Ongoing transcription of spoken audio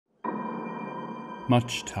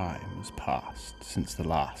Much time has passed since the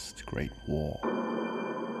last great war.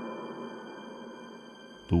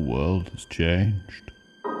 The world has changed.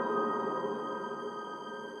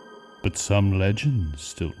 But some legends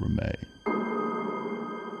still remain.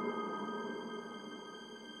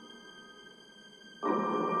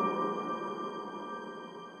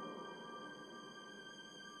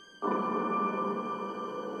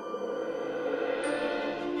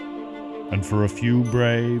 And for a few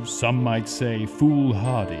brave, some might say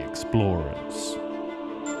foolhardy explorers,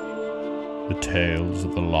 the tales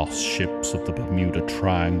of the lost ships of the Bermuda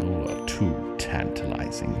Triangle are too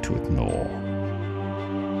tantalizing to ignore.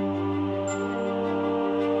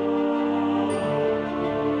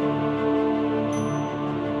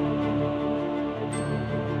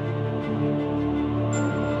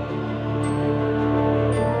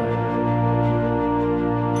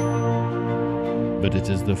 But it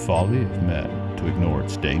is the folly of men to ignore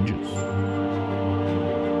its dangers,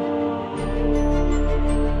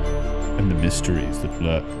 and the mysteries that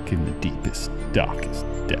lurk in the deepest, darkest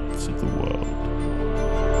depths of the world.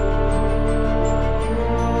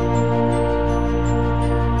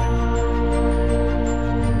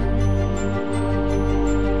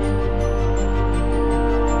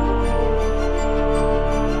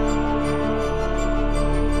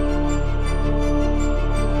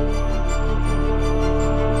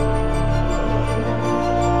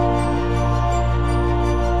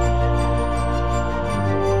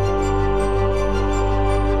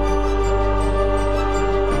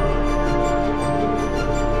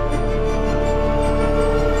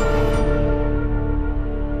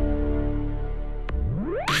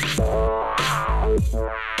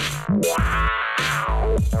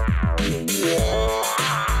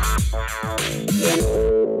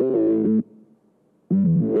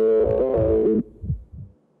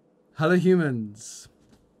 Hello humans,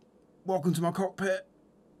 welcome to my cockpit.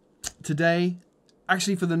 Today,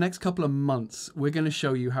 actually for the next couple of months, we're going to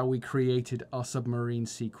show you how we created our submarine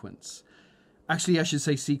sequence. Actually, I should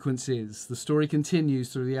say sequences. The story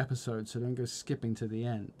continues through the episode, so don't go skipping to the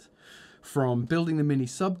end. From building the mini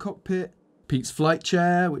sub cockpit, Pete's flight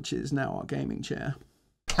chair, which is now our gaming chair,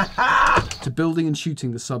 to building and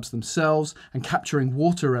shooting the subs themselves and capturing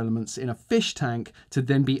water elements in a fish tank to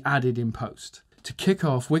then be added in post. To kick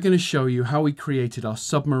off, we're going to show you how we created our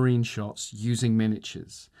submarine shots using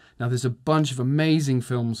miniatures. Now there's a bunch of amazing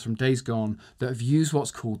films from days gone that have used what's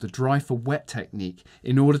called the dry for wet technique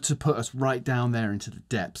in order to put us right down there into the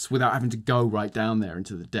depths without having to go right down there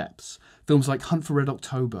into the depths. Films like Hunt for Red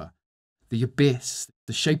October, The Abyss,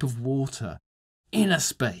 The Shape of Water, Inner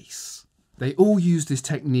Space. They all use this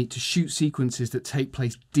technique to shoot sequences that take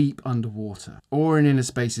place deep underwater, or in Inner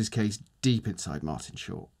Space's case, deep inside Martin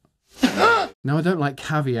Short. Now, I don't like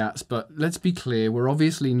caveats, but let's be clear, we're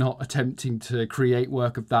obviously not attempting to create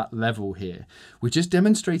work of that level here. We're just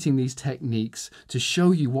demonstrating these techniques to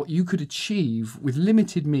show you what you could achieve with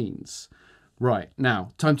limited means. Right, now,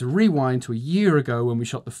 time to rewind to a year ago when we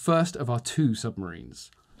shot the first of our 2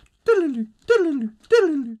 submarines.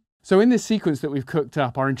 So in this sequence that we've cooked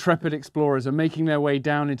up, our intrepid explorers are making their way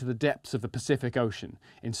down into the depths of the Pacific Ocean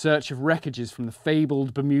in search of wreckages from the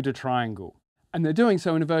fabled Bermuda Triangle. And they're doing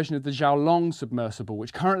so in a version of the Xiaolong submersible,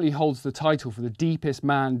 which currently holds the title for the deepest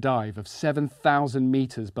manned dive of 7,000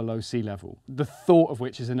 meters below sea level. The thought of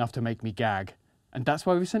which is enough to make me gag. And that's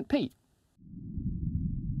why we sent Pete.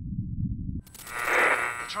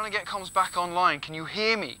 I'm trying to get comms back online. Can you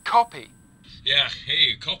hear me? Copy. Yeah, hear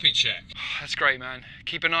you. Copy check. That's great, man.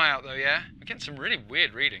 Keep an eye out though, yeah? We're getting some really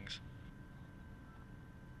weird readings.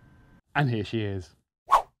 And here she is.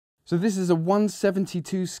 So this is a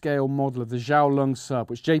 1/72 scale model of the Xiaolong sub,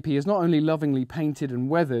 which JP has not only lovingly painted and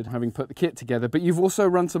weathered, having put the kit together, but you've also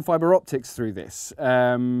run some fibre optics through this.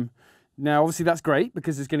 Now, obviously that's great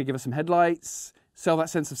because it's going to give us some headlights, sell that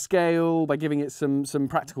sense of scale by giving it some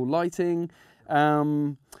practical lighting.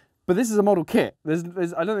 But this is a model kit. I don't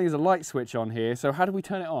think there's a light switch on here, so how do we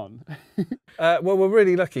turn it on? Well, we're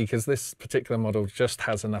really lucky because this particular model just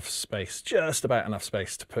has enough space, just about enough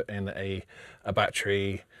space to put in a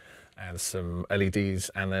battery and some LEDs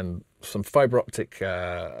and then some fibre optic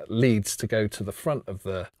leads to go to the front of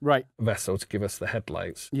the vessel to give us the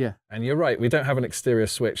headlights. Yeah. And you're right, we don't have an exterior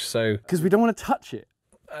switch, so... Because we don't want to touch it.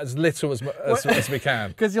 As little as we can.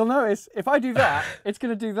 Because you'll notice, if I do that, it's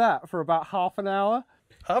going to do that for about half an hour.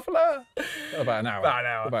 Half an hour? About an hour.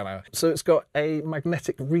 About an hour. So it's got a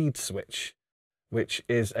magnetic reed switch, which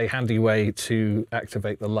is a handy way to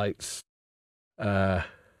activate the lights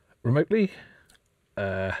remotely.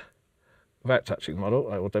 Without touching the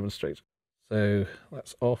model, I will demonstrate. So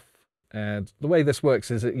that's off. And the way this works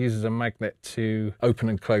is it uses a magnet to open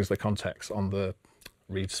and close the contacts on the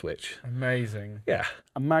reed switch. Amazing. Yeah.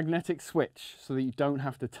 A magnetic switch so that you don't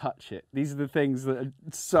have to touch it. These are the things that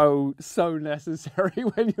are so necessary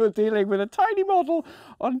when you're dealing with a tiny model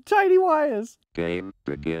on tiny wires. Game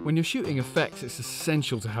begin. When you're shooting effects, it's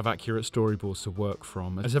essential to have accurate storyboards to work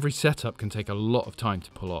from, as every setup can take a lot of time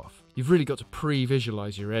to pull off. You've really got to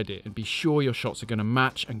pre-visualize your edit and be sure your shots are going to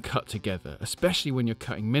match and cut together, especially when you're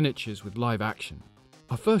cutting miniatures with live action.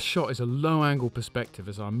 Our first shot is a low-angle perspective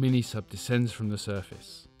as our mini-sub descends from the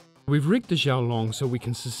surface. We've rigged the xiaolong so we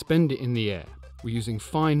can suspend it in the air. We're using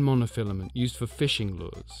fine monofilament used for fishing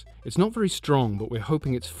lures. It's not very strong, but we're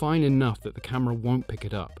hoping it's fine enough that the camera won't pick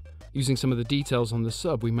it up. Using some of the details on the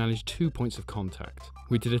sub, we managed 2 points of contact.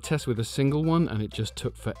 We did a test with a single one and it just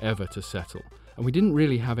took forever to settle. And we didn't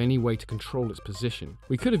really have any way to control its position.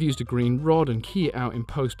 We could have used a green rod and key it out in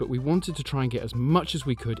post, but we wanted to try and get as much as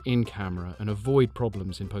we could in camera and avoid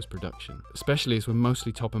problems in post-production, especially as we're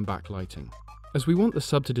mostly top and back lighting. As we want the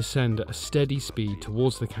sub to descend at a steady speed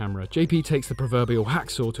towards the camera, JP takes the proverbial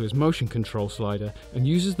hacksaw to his motion control slider and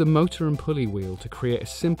uses the motor and pulley wheel to create a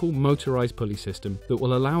simple motorized pulley system that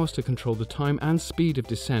will allow us to control the time and speed of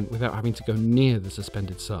descent without having to go near the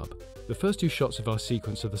suspended sub. The first 2 shots of our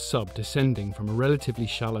sequence are the sub descending from a relatively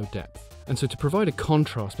shallow depth. And so to provide a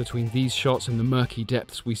contrast between these shots and the murky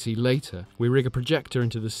depths we see later, we rig a projector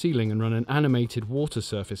into the ceiling and run an animated water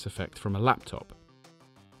surface effect from a laptop.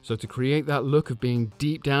 So to create that look of being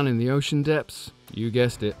deep down in the ocean depths, you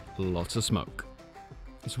guessed it, lots of smoke.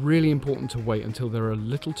 It's really important to wait until there are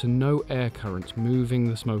little to no air currents moving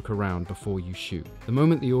the smoke around before you shoot. The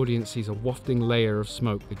moment the audience sees a wafting layer of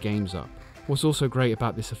smoke, the game's up. What's also great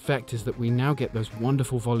about this effect is that we now get those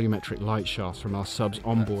wonderful volumetric light shafts from our sub's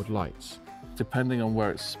onboard lights. Depending on where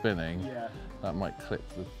it's spinning, that might clip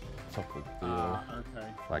the top of the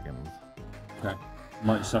flagons. Okay.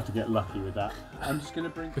 Might just have to get lucky with that. I'm just going to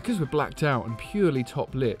bring... Because we're blacked out and purely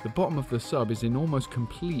top lit, the bottom of the sub is in almost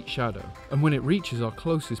complete shadow. And when it reaches our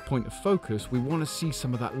closest point of focus, we want to see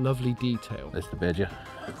some of that lovely detail. There's the badger.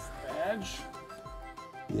 Edge.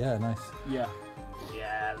 Yeah, nice. Yeah.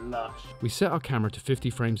 Yeah, lush. We set our camera to 50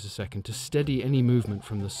 frames a second to steady any movement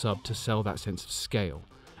from the sub to sell that sense of scale,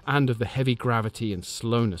 and of the heavy gravity and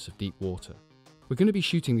slowness of deep water. We're going to be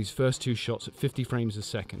shooting these first 2 shots at 50 frames a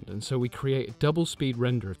second, and so we create a double speed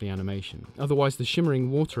render of the animation. Otherwise the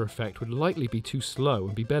shimmering water effect would likely be too slow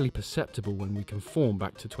and be barely perceptible when we conform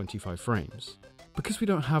back to 25 frames. Because we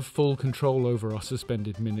don't have full control over our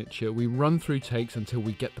suspended miniature, we run through takes until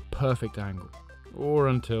we get the perfect angle. Or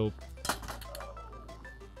until...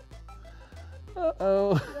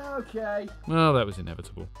 Uh-oh. Okay. Well, that was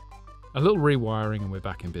inevitable. A little rewiring and we're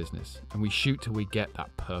back in business, and we shoot till we get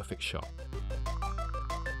that perfect shot.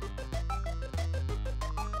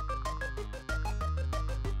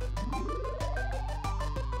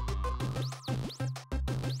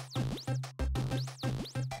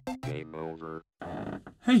 Game over.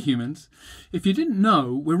 Hey humans, if you didn't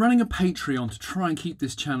know, we're running a Patreon to try and keep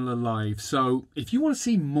this channel alive, so if you want to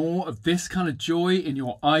see more of this kind of joy in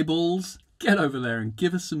your eyeballs, get over there and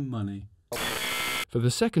give us some money. For the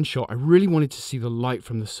second shot, I really wanted to see the light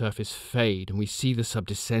from the surface fade and we see the sub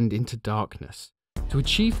descend into darkness. To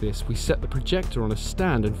achieve this, we set the projector on a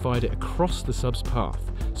stand and fired it across the sub's path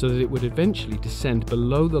so that it would eventually descend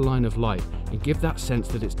below the line of light and give that sense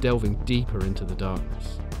that it's delving deeper into the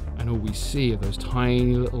darkness. And all we see are those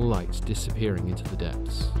tiny little lights disappearing into the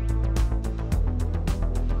depths.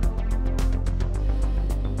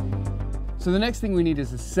 So the next thing we need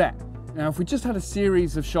is a set. Now, if we just had a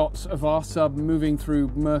series of shots of our sub moving through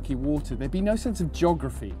murky water, there'd be no sense of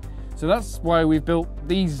geography. So that's why we've built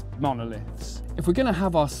these monoliths. If we're going to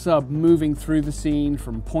have our sub moving through the scene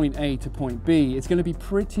from point A to point B, it's going to be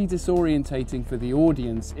pretty disorientating for the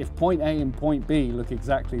audience if point A and point B look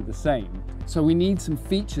exactly the same. So we need some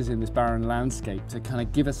features in this barren landscape to kind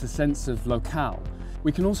of give us a sense of locale.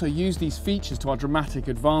 We can also use these features to our dramatic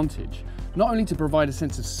advantage, not only to provide a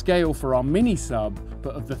sense of scale for our mini sub,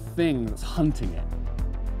 but of the thing that's hunting it.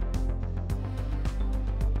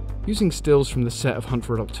 Using stills from the set of Hunt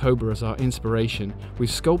for Red October as our inspiration,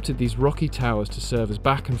 we've sculpted these rocky towers to serve as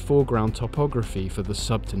back and foreground topography for the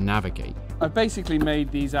sub to navigate. I've basically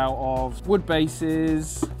made these out of wood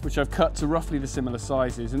bases, which I've cut to roughly the similar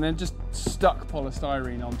sizes, and then just stuck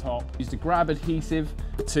polystyrene on top. Used a grab adhesive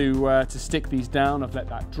to stick these down. I've let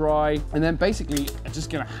that dry, and then basically I'm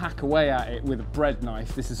just going to hack away at it with a bread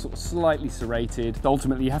knife. This is sort of slightly serrated.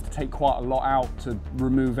 Ultimately, you have to take quite a lot out to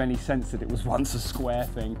remove any sense that it was once a square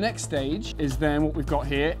thing. Next stage is then what we've got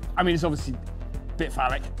here. I mean, it's obviously bit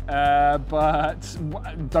phallic, but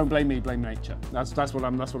don't blame me, blame nature. That's what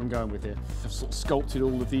I'm going with here. I've sort of sculpted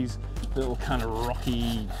all of these little kind of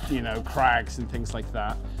rocky, you know, crags and things like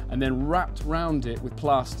that, and then wrapped around it with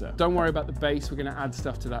plaster. Don't worry about the base, we're going to add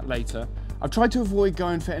stuff to that later. I've tried to avoid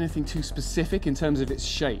going for anything too specific in terms of its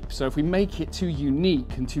shape, so if we make it too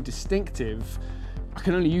unique and too distinctive, I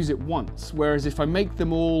can only use it once, whereas if I make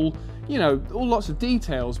them all, you know, all lots of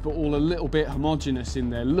details, but all a little bit homogeneous in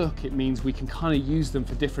their look, it means we can kind of use them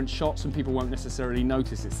for different shots and people won't necessarily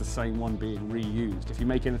notice it's the same one being reused. If you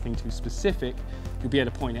make anything too specific, you'll be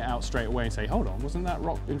able to point it out straight away and say, hold on, wasn't that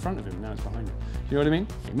rock in front of him? Now it's behind him. You know what I mean?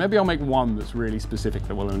 Maybe I'll make one that's really specific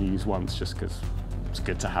that we'll only use once, just because it's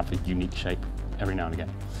good to have a unique shape every now and again.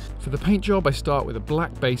 For the paint job, I start with a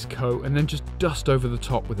black base coat and then just dust over the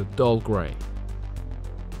top with a dull grey.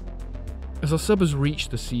 As our sub has reached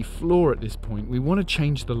the sea floor at this point, we want to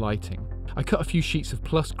change the lighting. I cut a few sheets of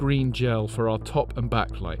plus green gel for our top and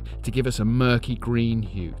back light to give us a murky green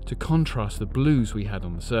hue to contrast the blues we had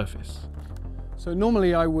on the surface. So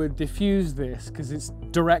normally I would diffuse this because it's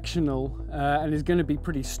directional and is going to be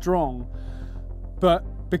pretty strong, but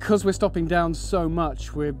because we're stopping down so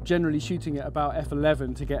much, we're generally shooting at about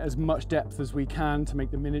f11 to get as much depth as we can to make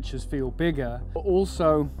the miniatures feel bigger. But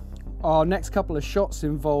also, our next couple of shots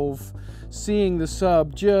involve seeing the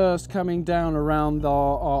sub just coming down around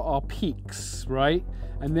our peaks, right?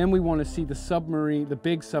 And then we want to see the submarine, the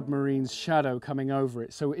big submarine's shadow coming over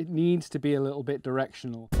it. So it needs to be a little bit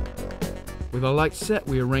directional. With our lights set,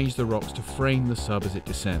 we arrange the rocks to frame the sub as it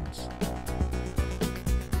descends.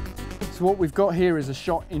 So what we've got here is a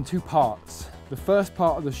shot in two parts. The first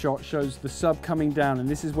part of the shot shows the sub coming down, and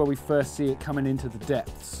this is where we first see it coming into the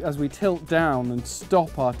depths. As we tilt down and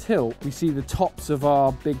stop our tilt, we see the tops of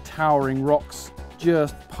our big towering rocks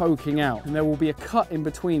just poking out. And there will be a cut in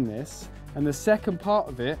between this. And the second part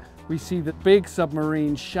of it, we see the big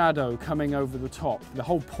submarine shadow coming over the top. The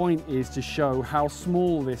whole point is to show how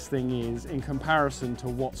small this thing is in comparison to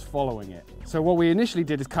what's following it. So what we initially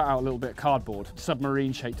did is cut out a little bit of cardboard,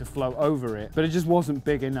 submarine shape to float over it, but it just wasn't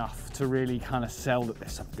big enough to really kind of sell that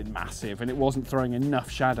there's something massive, and it wasn't throwing enough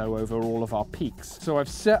shadow over all of our peaks. So I've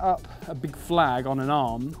set up a big flag on an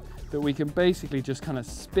arm that we can basically just kind of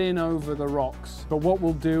spin over the rocks. But what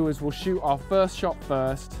we'll do is we'll shoot our first shot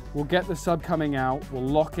first, we'll get the sub coming out, we'll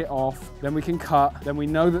lock it off, then we can cut, then we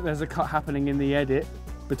know that there's a cut happening in the edit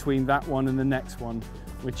between that one and the next one,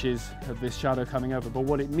 which is this shadow coming over. But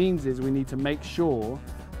what it means is we need to make sure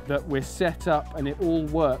that we're set up and it all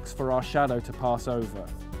works for our shadow to pass over.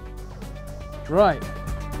 Right,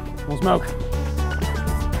 more smoke.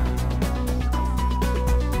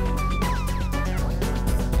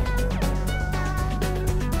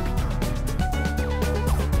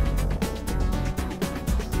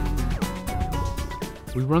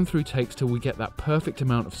 We run through takes till we get that perfect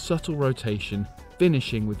amount of subtle rotation,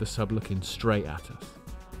 finishing with the sub looking straight at us,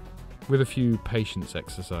 with a few patience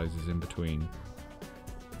exercises in between.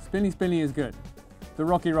 Spinny spinny is good. The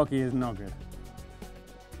rocky rocky is not good.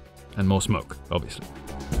 And more smoke, obviously.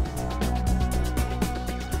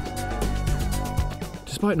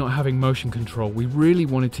 Despite not having motion control, we really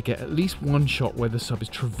wanted to get at least one shot where the sub is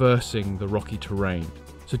traversing the rocky terrain.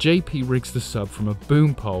 So JP rigs the sub from a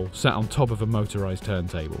boom pole sat on top of a motorised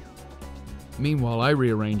turntable. Meanwhile, I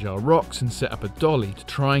rearrange our rocks and set up a dolly to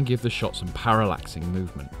try and give the shot some parallaxing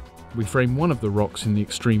movement. We frame one of the rocks in the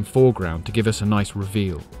extreme foreground to give us a nice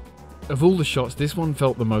reveal. Of all the shots, this one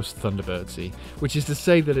felt the most Thunderbirdsy, which is to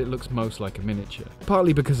say that it looks most like a miniature,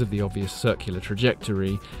 partly because of the obvious circular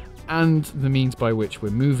trajectory, and the means by which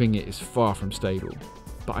we're moving it is far from stable.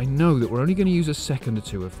 But I know that we're only going to use a second or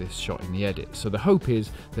two of this shot in the edit, so the hope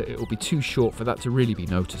is that it will be too short for that to really be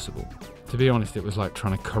noticeable. To be honest, it was like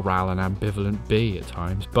trying to corral an ambivalent bee at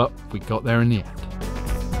times, but we got there in the end.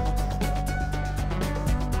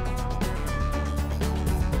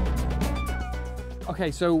 Okay,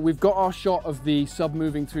 so we've got our shot of the sub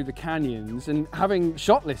moving through the canyons, and having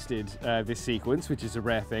shot listed this sequence, which is a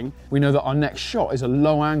rare thing, we know that our next shot is a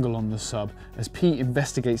low angle on the sub as Pete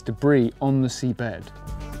investigates debris on the seabed.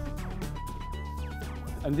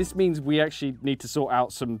 And this means we actually need to sort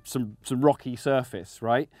out some rocky surface,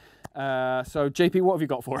 right? So JP, what have you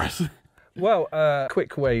got for us? Well, a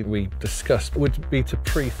quick way we discussed would be to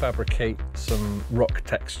prefabricate some rock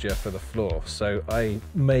texture for the floor. So I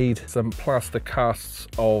made some plaster casts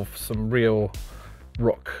of some real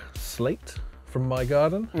rock slate from my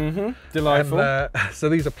garden. Delightful. And, so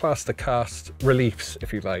these are plaster cast reliefs,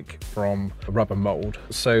 if you like, from a rubber mould.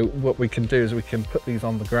 So what we can do is we can put these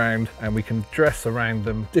on the ground and we can dress around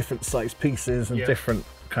them different size pieces and different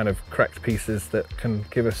kind of cracked pieces that can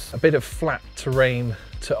give us a bit of flat terrain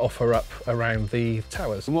to offer up around the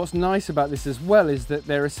towers. And what's nice about this as well is that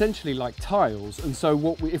they're essentially like tiles, and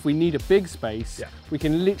so if we need a big space, we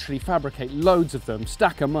can literally fabricate loads of them,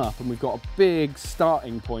 stack them up, and we've got a big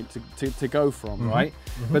starting point to go from, right?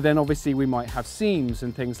 But then obviously we might have seams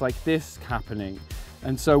and things like this happening.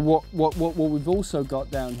 And so what we've also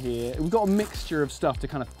got down here, we've got a mixture of stuff to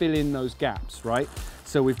kind of fill in those gaps, right?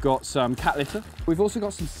 So we've got some cat litter, we've also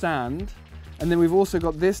got some sand, and then we've also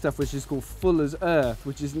got this stuff which is called Fuller's Earth,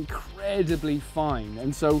 which is incredibly fine.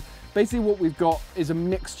 And so basically what we've got is a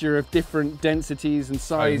mixture of different densities and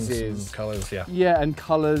sizes. And colours, yeah. Yeah, and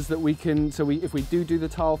colours that we can, so if we do the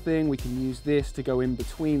tile thing, we can use this to go in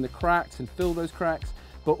between the cracks and fill those cracks,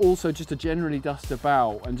 but also just to generally dust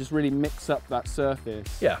about and just really mix up that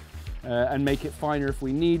surface. Yeah. And make it finer if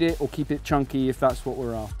we need it, or keep it chunky if that's what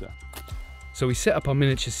we're after. So we set up our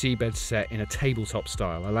miniature seabed set in a tabletop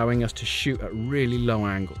style, allowing us to shoot at a really low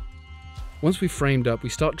angle. Once we've framed up, we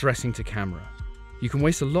start dressing to camera. You can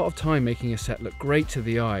waste a lot of time making a set look great to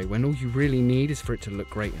the eye when all you really need is for it to look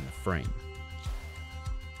great in the frame.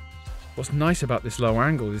 What's nice about this low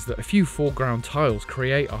angle is that a few foreground tiles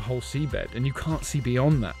create a whole seabed, and you can't see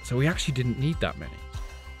beyond that, so we actually didn't need that many.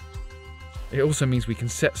 It also means we can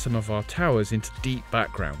set some of our towers into deep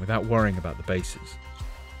background without worrying about the bases.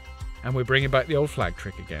 And we're bringing back the old flag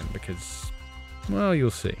trick again because, well, you'll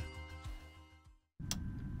see.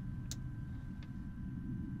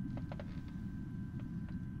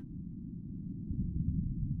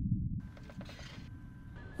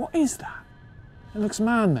 What is that? It looks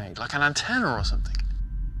man-made. Like an antenna or something.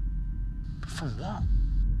 But from what?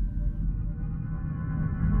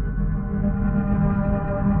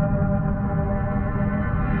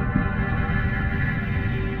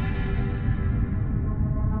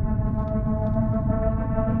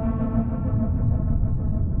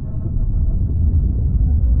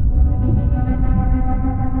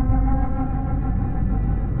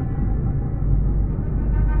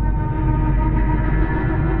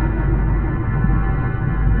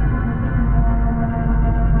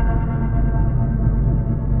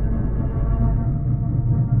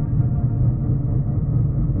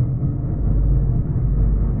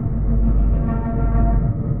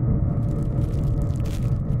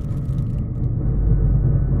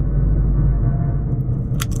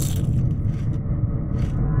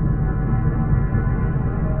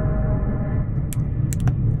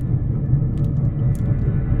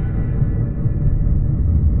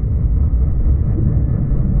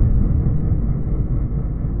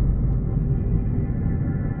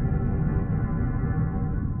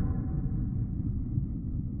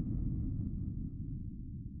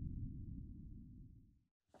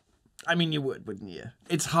 I mean, you would, wouldn't you?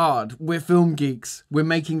 It's hard. We're film geeks. We're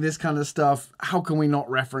making this kind of stuff. How can we not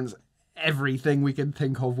reference everything we can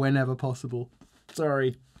think of whenever possible?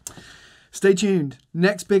 Sorry. Stay tuned.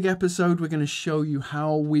 Next big episode, we're going to show you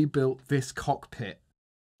how we built this cockpit.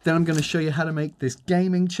 Then I'm going to show you how to make this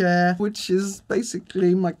gaming chair, which is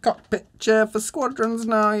basically my cockpit chair for squadrons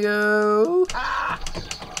now, yo.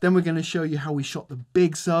 Then we're going to show you how we shot the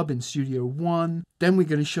big sub in Studio One. Then we're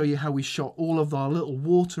going to show you how we shot all of our little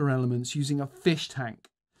water elements using a fish tank.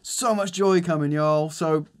 So much joy coming, y'all.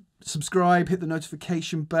 So subscribe, hit the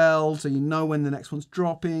notification bell so you know when the next one's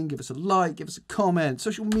dropping. Give us a like, give us a comment.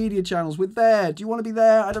 Social media channels, we're there. Do you want to be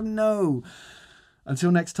there? I don't know.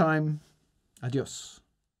 Until next time, adios.